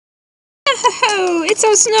Oh, it's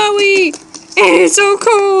so snowy! And it's so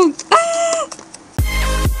cold! Ah!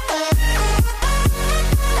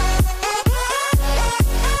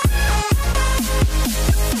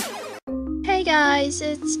 Hey guys,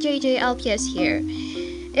 it's JJ LPS here.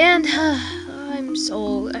 And I'm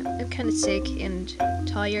kind of sick and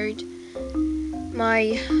tired.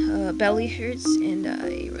 My belly hurts and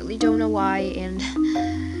I really don't know why, and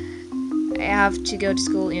I have to go to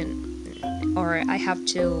school or I have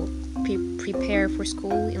to prepare for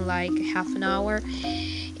school in like half an hour,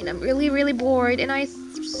 and I'm really bored, and I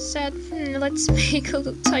said let's make a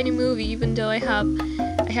little tiny movie, even though I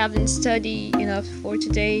haven't studied enough for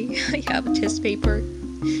today. I have a test paper.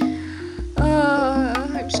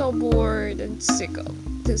 I'm so bored and sick of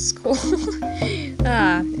this school.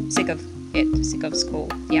 I'm sick of school,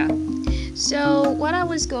 yeah. So what I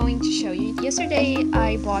was going to show you, yesterday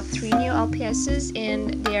I bought 3 new LPSs,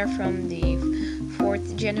 and they're from the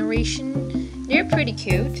 4th generation. They're pretty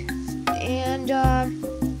cute, and I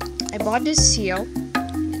bought this seal.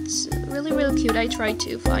 It's really cute. I tried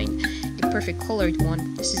to find the perfect colored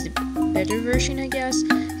one. This is the better version, I guess,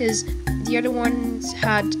 because the other ones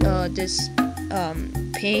had this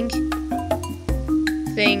pink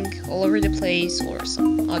thing all over the place, or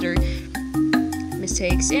some other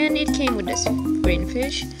mistakes, and it came with this green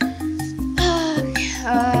fish.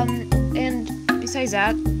 And besides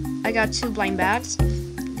that, I got 2 blind bags.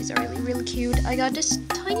 These are really cute. I got this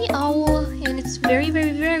tiny owl, and it's very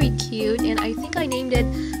cute, and I think I named it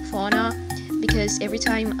Fauna, because every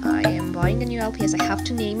time I am buying a new LPS I have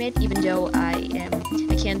to name it, even though I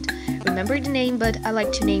can't remember the name, but I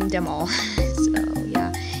like to name them all. So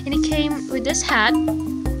yeah, and it came with this hat,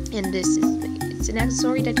 and it's an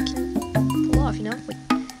accessory that you can pull off, you know. Wait.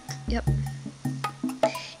 Yep.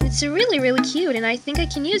 It's really cute, and I think I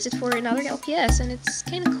can use it for another LPS, and it's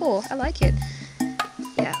kind of cool. I like it.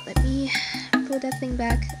 Yeah, let me put that thing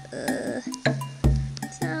back.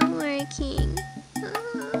 It's not working.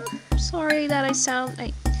 Sorry that I sound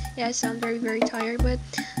very tired, but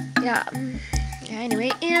yeah.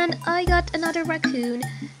 Anyway, and I got another raccoon,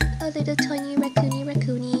 a little tiny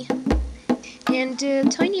raccoony, and the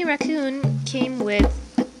tiny raccoon came with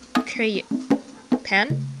a crayon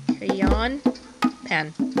pen.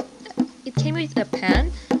 It came with a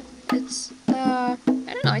pen. It's I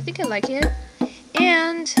don't know, I think I like it,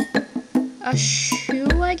 and a shoe,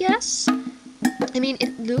 I guess. I mean,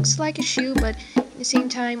 it looks like a shoe, but at the same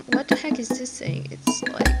time, what the heck is this thing? It's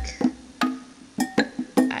like,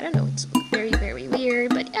 I don't know, it's very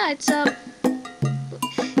weird, but yeah,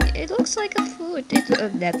 it looks like a foot.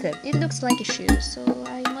 It looks like a shoe, so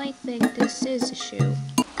I might think this is a shoe.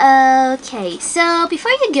 Okay, so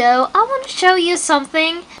before you go, I want to show you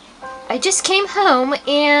something. I just came home,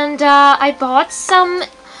 and I bought some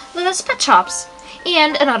little pet shops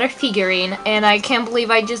and another figurine, and I can't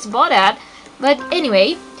believe I just bought that. But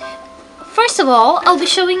anyway, first of all, I'll be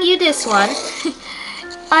showing you this one.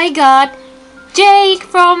 I got Jake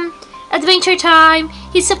from Adventure Time.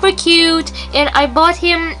 He's super cute, and I bought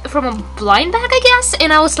him from a blind bag, I guess,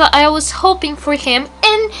 and I was hoping for him,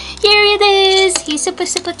 and here it is. He's super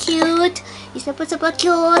cute. He's super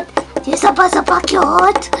cute. He's super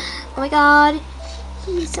cute. Oh my god,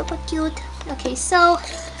 he's super cute. Okay, so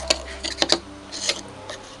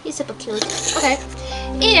he's super cute. Okay,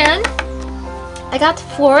 and I got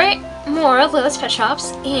 4 more little pet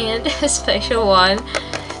shops and a special one.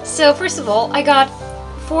 So first of all, I got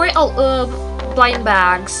 4 blind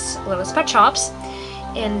bags, little pet shops,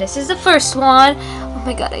 and this is the first one. Oh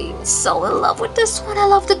my god, I'm so in love with this one. I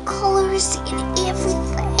love the colors and everything.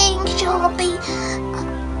 Shelby,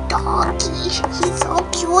 doggy, he's so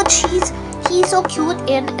cute. He's so cute,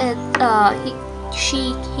 and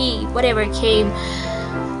he whatever came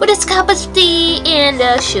with a cup of tea and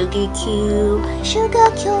a sugar cube.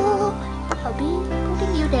 I'll be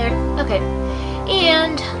putting you there. Okay.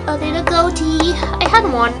 And a little goatee. I had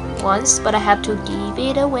one once, but I had to give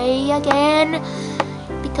it away again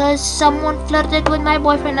because someone flirted with my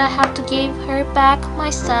boyfriend. I had to give her back my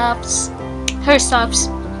stuffs. Her stuffs.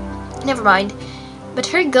 Never mind. But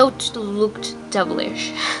her goat looked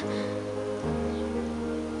devilish.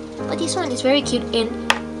 But this one is very cute,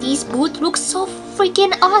 and these boots look so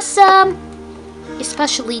freaking awesome.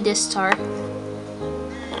 Especially this star.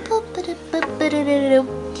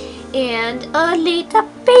 And a little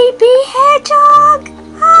baby hedgehog.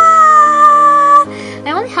 I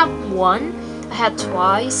only have one. I had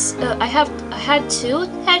twice. I had 2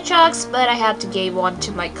 hedgehogs, but I had to give one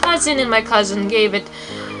to my cousin, and my cousin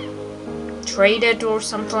traded or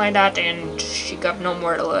something like that, and she got no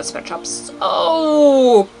more little pet shops.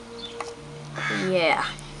 Oh, yeah.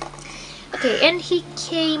 Okay, and he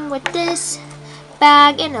came with this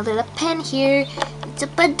bag and a little pen here. It's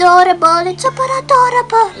adorable. It's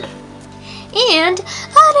adorable. And a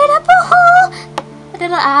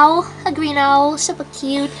little owl, a green owl, super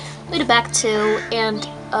cute, with a bag too, and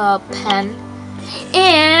a pen.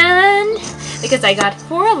 And because I got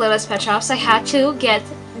 4 little pet shops, I had to get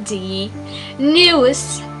the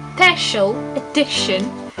newest special edition,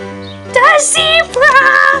 the zebra.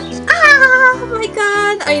 Oh my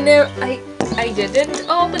god! I didn't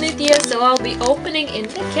open it yet, so I'll be opening in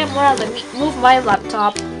the camera. Let me move my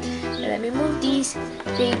laptop. And let me move these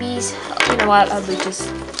babies. You know what? I'll do just.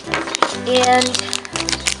 And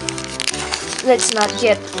let's not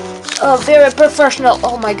get very professional.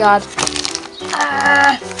 Oh my god.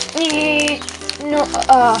 No.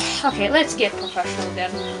 Okay, let's get professional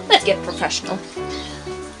then. Let's get professional.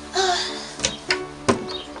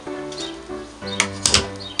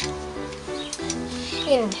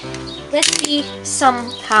 And let's be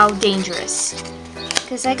somehow dangerous.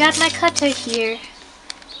 Because I got my cutter here.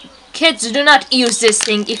 Kids, do not use this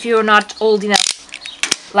thing if you're not old enough.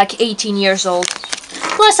 Like 18 years old.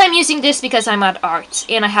 Plus, I'm using this because I'm at art.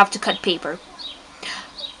 And I have to cut paper.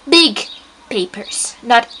 Big papers.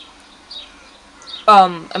 Not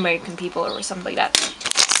American people or something like that.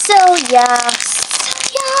 So,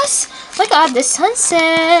 yes. Yes. Oh my god, the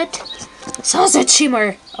sunset. Sunset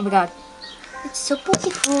shimmer. Oh my god. It's so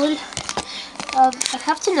beautiful. I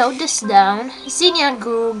have to note this down. Zinnia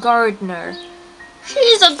Gardner.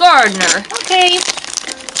 She's a gardener. Okay.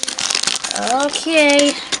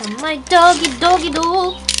 Okay. And my doggy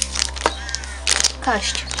dog.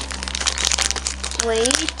 Gosh.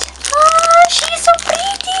 Wait. Ah, she's so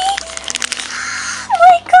pretty. Oh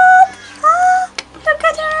my god. Ah, look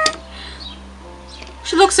at her.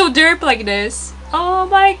 She looks so derp like this. Oh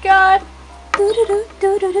my god. Oh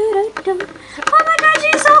my god,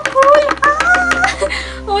 she's so cool! Ah!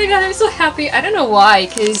 Oh my god, I'm so happy. I don't know why,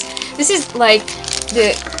 because this is like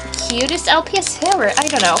the cutest LPS ever. I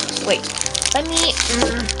don't know. Wait, let me.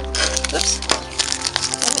 Oops.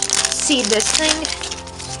 Let me see this thing.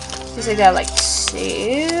 Because I got like 2.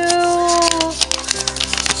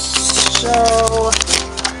 So,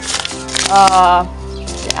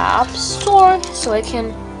 the App Store, so I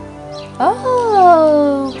can.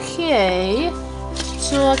 Oh, okay.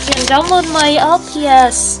 So I can download my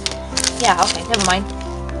LPS. Yeah, okay, never mind.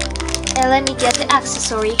 And let me get the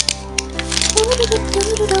accessory. Oh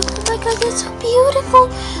my god, that's so beautiful.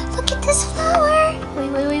 Look at this flower.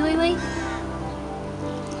 Wait.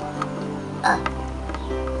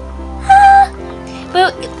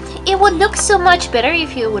 But it would look so much better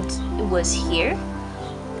if it was here.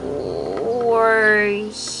 Or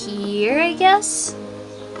here, I guess.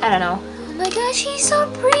 I don't know. Oh my gosh, she's so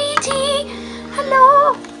pretty.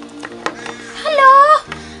 Hello.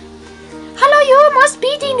 You must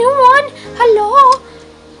be the new one. Hello.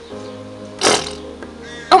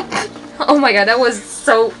 Oh my god, that was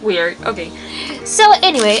so weird. Okay. So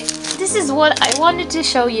anyway, this is what I wanted to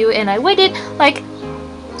show you, and I waited like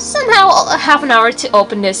somehow a half an hour to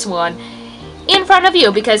open this one in front of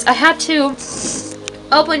you because I had to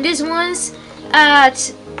open these ones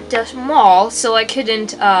at the mall, so I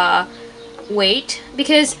couldn't wait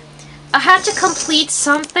because I had to complete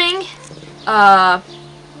something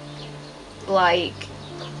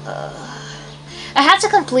I had to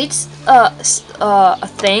complete a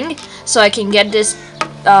thing so I can get this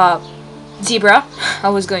zebra. I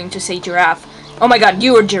was going to say giraffe. Oh my god,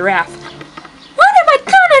 you're a giraffe. What am I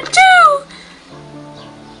gonna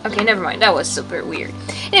do? Okay, never mind. That was super weird.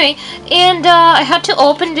 Anyway, and I had to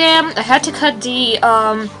open them. I had to cut the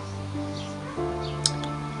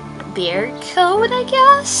barcode, I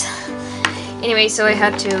guess. Anyway, so I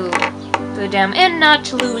had to put them and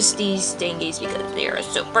not lose these thingies because they are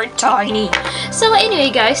super tiny. So anyway,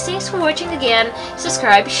 guys, thanks for watching again.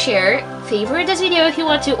 Subscribe, share, favorite this video if you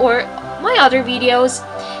want to, or my other videos.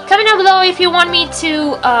 Comment down below if you want me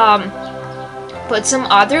to put some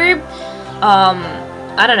other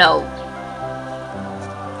I don't know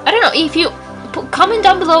if you comment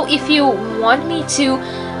down below if you want me to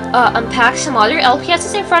unpack some other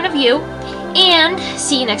LPSs in front of you, and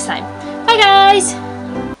see you next time. Bye guys.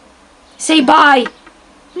 Say bye.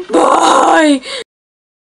 Bye.